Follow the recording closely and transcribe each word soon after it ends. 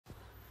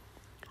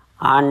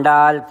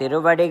Andal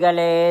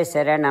Tiruvadigale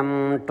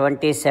Serenam,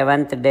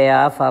 27th day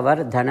of our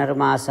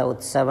Dhanurmasa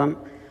Utsavam.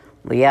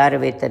 We are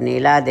with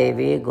Neela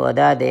Devi,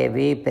 Goda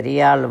Devi,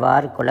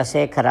 Periyalvar,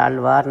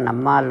 Kulasekharalvar,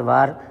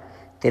 Nammalvar,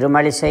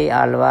 Tirumalisai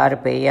Alvar,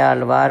 Peya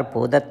Alvar,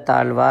 Pudat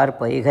Alvar,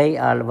 Poigai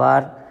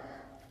Alvar,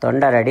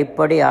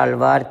 Tondaradippodi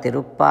Alvar,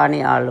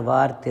 Tiruppani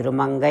Alvar,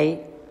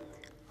 Tirumangai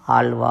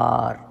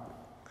Alvar.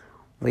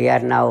 We are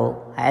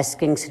now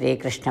asking Sri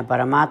Krishna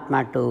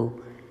Paramatma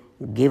to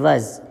give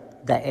us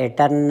the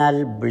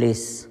eternal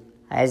bliss,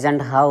 as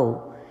and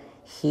how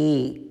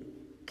he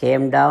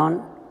came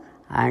down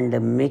and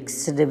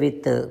mixed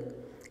with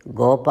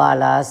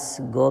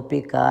Gopalas,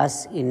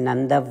 Gopikas in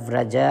Nanda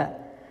Vraja,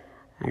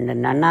 and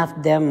none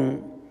of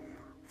them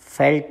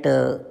felt,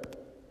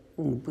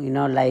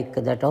 like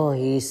that, oh,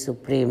 he is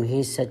supreme,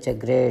 he is such a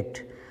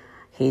great,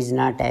 he is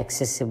not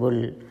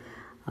accessible,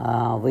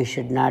 we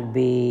should not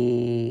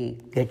be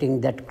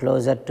getting that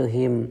closer to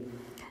him.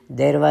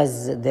 There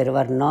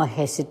were no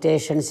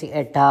hesitations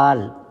at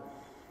all.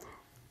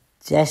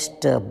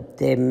 Just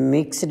they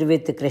mixed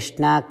with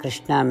Krishna,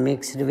 Krishna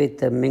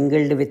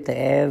mingled with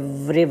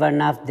every one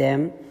of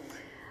them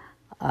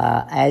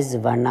as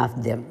one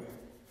of them.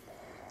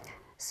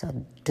 So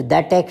to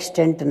that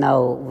extent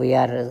now we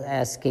are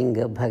asking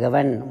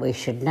Bhagavan, we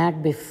should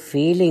not be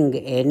feeling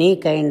any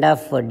kind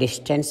of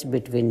distance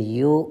between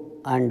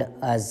you and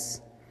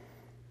us,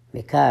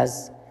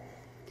 because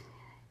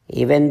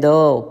even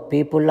though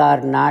people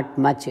are not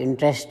much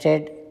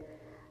interested,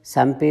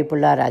 some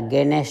people are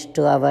against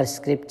to our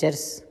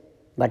scriptures,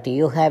 but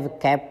you have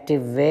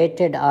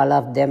captivated all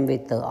of them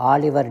with all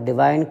your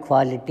divine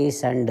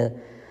qualities, and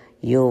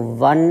you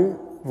won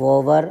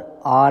over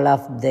all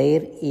of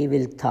their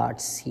evil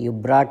thoughts. You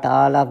brought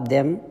all of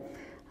them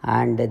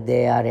and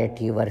they are at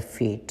your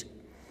feet.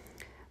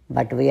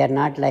 But we are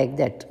not like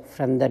that.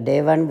 From the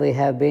day one we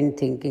have been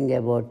thinking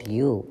about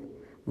you.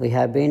 We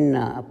have been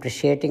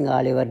appreciating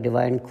all your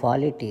divine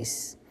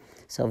qualities.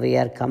 So we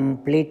are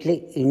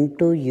completely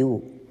into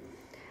you.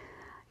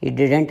 You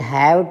didn't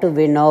have to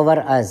win over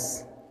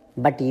us,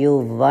 but you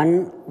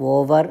won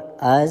over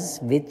us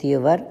with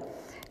your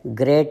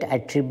great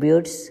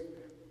attributes,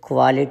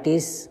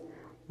 qualities.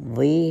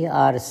 We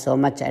are so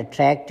much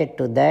attracted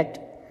to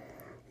that.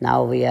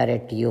 Now we are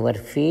at your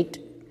feet.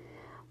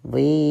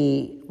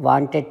 We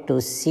wanted to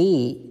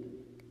see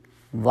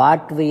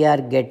what we are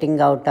getting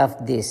out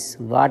of this,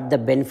 what the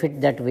benefit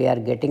that we are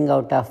getting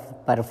out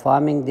of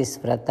performing this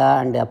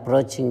vrata and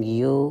approaching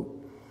you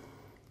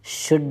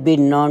should be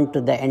known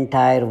to the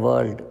entire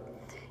world.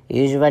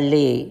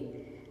 Usually,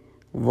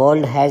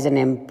 world has an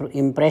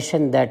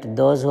impression that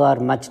those who are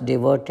much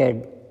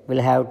devoted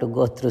will have to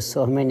go through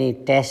so many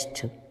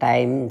test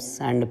times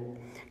and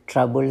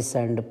troubles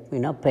and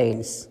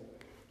pains.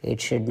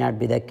 It should not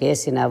be the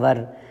case in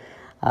our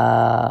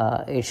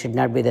it should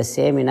not be the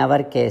same in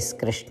our case,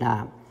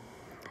 Krishna.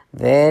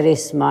 Very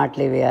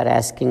smartly we are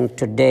asking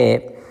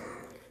today,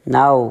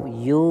 now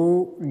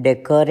you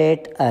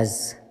decorate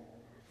us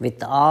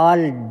with all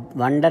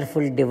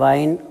wonderful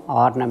divine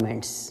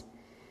ornaments,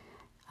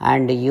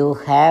 and you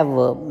have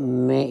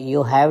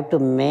to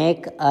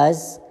make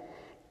us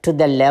to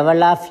the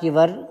level of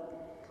your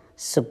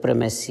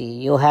supremacy.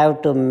 You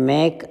have to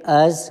make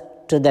us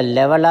to the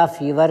level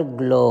of your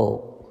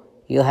glow.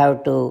 You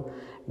have to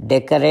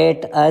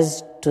decorate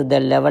us to the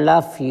level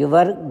of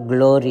your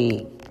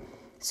glory.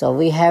 So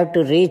we have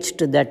to reach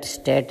to that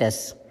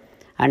status.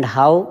 And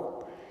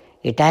how?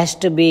 It has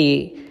to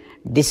be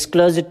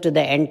disclosed to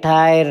the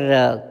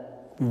entire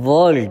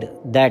world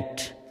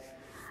that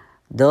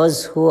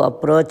those who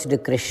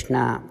approached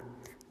Krishna,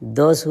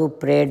 those who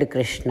prayed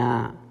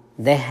Krishna,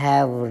 they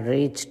have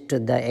reached to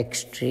the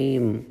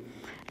extreme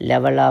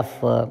level of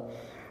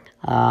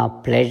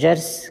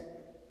pleasures,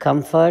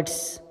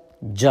 comforts,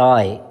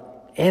 joy.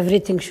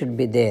 Everything should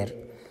be there.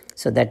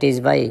 So that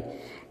is why,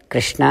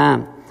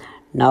 Krishna,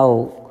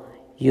 now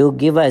you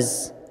give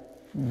us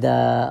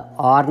the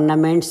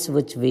ornaments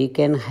which we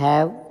can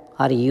have,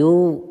 or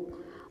you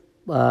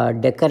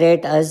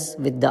decorate us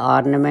with the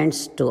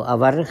ornaments to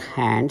our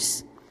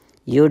hands.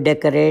 You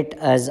decorate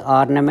us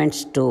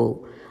ornaments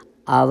to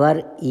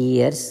our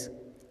ears.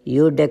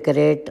 You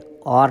decorate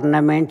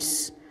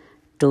ornaments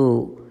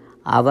to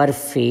our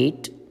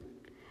feet.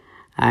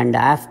 And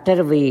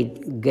after we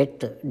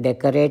get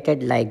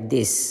decorated like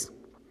this,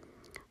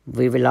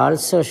 we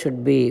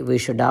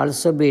should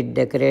also be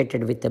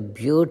decorated with the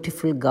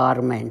beautiful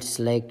garments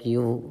like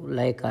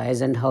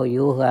as and how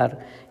you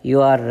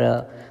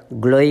are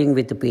glowing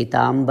with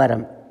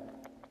Pitambaram.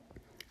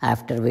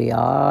 After we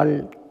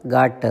all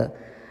got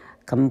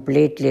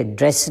completely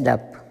dressed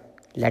up,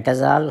 let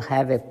us all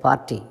have a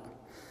party.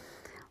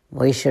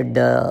 We should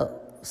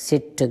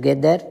sit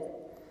together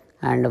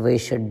and we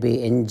should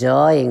be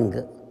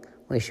enjoying.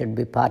 We should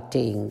be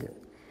partying.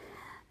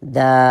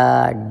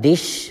 The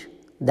dish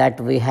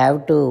that we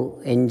have to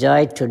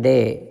enjoy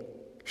today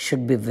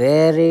should be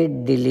very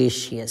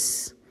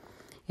delicious.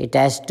 It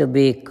has to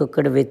be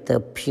cooked with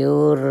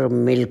pure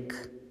milk,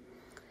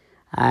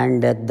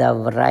 and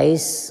the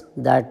rice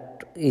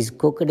that is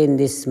cooked in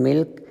this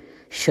milk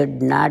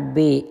should not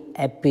be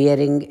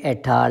appearing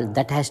at all.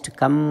 That has to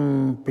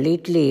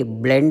completely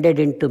blended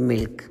into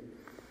milk.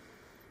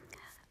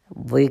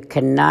 We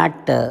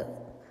cannot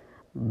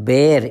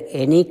bear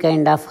any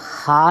kind of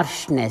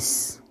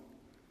harshness.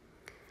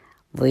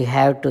 We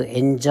have to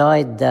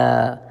enjoy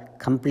the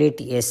complete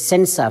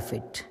essence of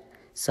it.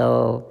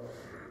 So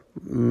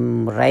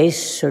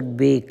rice should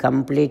be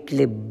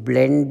completely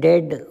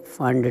blended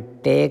and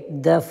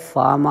take the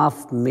form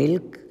of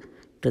milk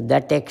to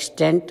that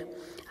extent,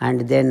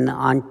 and then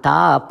on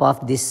top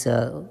of this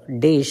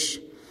dish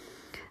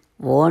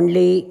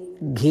only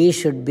ghee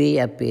should be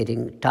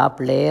appearing. Top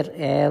layer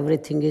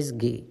everything is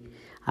ghee,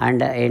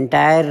 and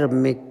entire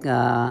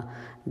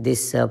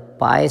this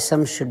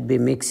payasam should be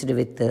mixed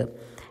with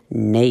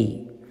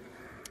neyi.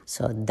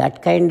 So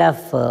that kind of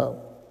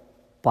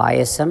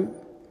payasam,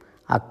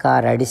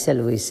 akka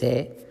radisal we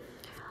say,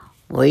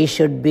 we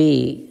should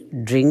be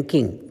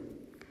drinking,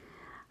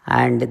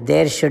 and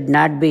there should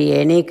not be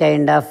any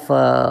kind of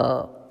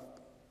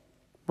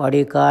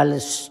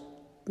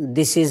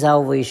this is how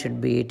we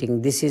should be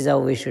eating, this is how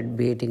we should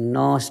be eating.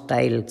 No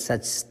style,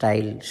 such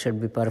style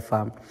should be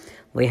performed.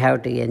 We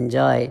have to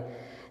enjoy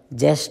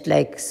just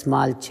like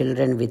small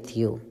children with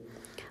you.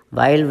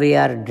 While we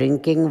are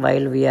drinking,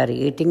 while we are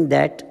eating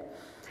the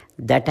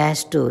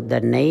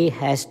neyi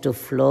has to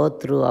flow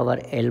through our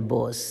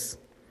elbows.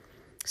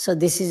 So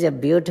this is a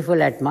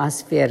beautiful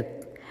atmosphere,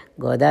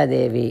 Goda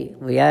Devi,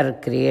 we are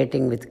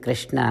creating with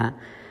Krishna,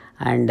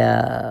 and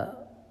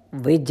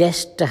we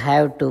just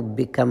have to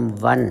become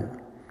one.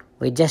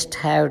 We just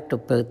have to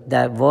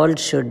the world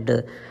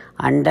should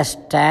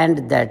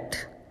understand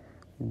that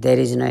there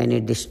is no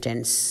any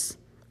distance,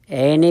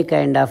 any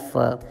kind of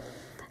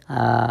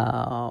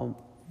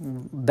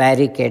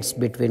barricades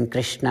between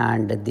Krishna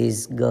and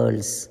these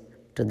girls.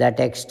 To that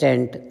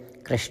extent,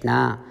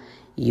 Krishna,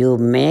 you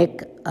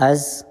make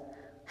us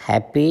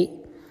happy,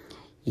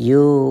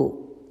 you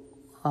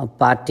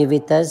party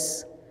with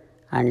us,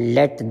 and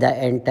let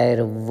the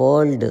entire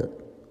world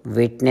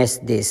witness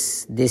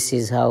this. This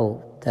is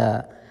how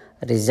the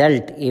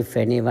result, if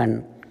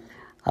anyone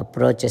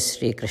approaches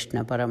Sri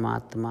Krishna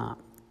Paramatma.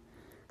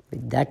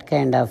 With that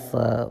kind of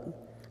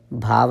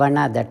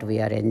bhavana that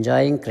we are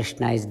enjoying,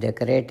 Krishna is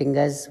decorating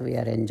us, we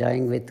are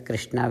enjoying with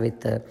Krishna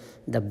with the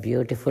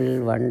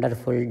beautiful,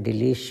 wonderful,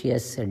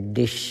 delicious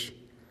dish.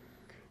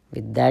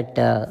 With that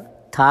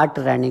thought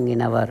running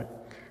in our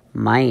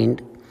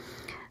mind,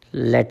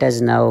 let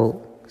us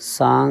now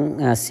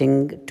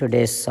sing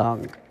today's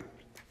song.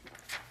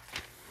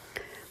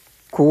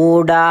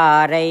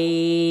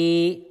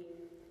 Koodarai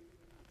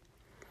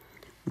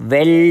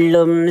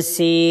Vellum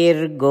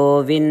Sir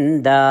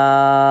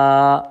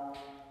Govinda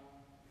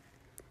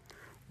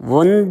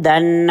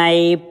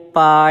Vundannai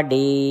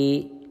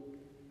Paadi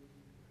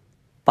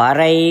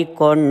Parai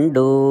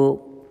Kondu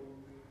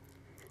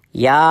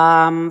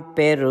Yam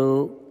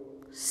Peru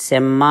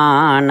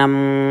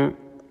Semmanam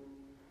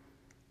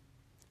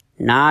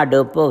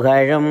Nadu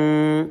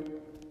Pugarum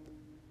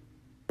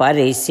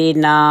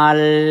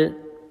Parisinal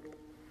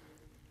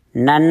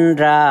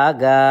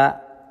Nanraga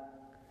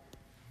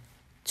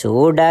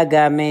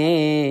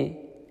Chudagame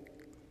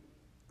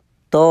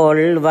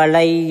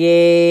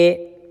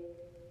Tolvalaye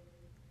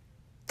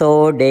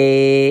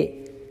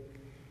Tode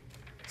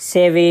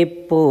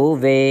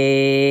Sevipuve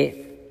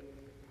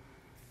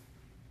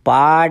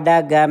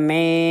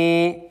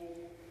Padagame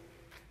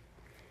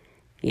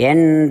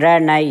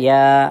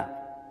Endranaya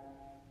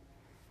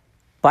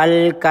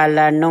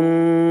Palkalanum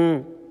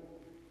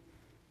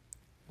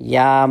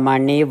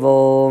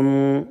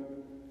Yamanivom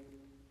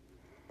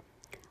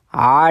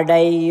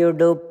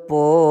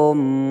Adayudupom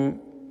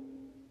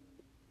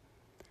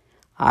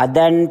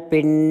Adan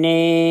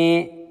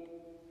Pinne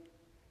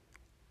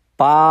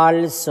Pal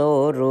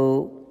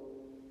Soru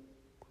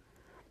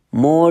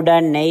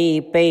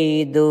Mudanai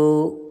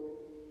Peidu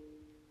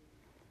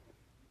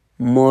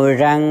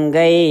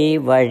Murangai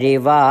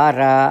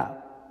Varivara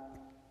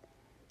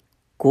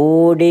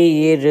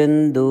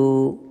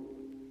Kudiyirundu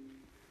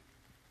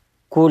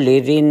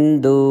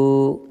Kulirindu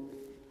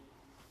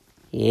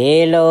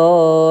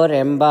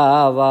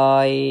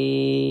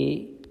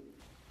Elorembavai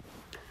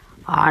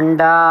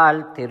Andal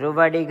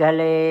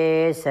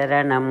Tiruvadigale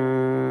Saranam.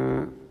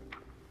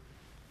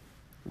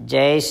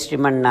 Jai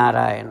Sriman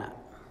Narayana.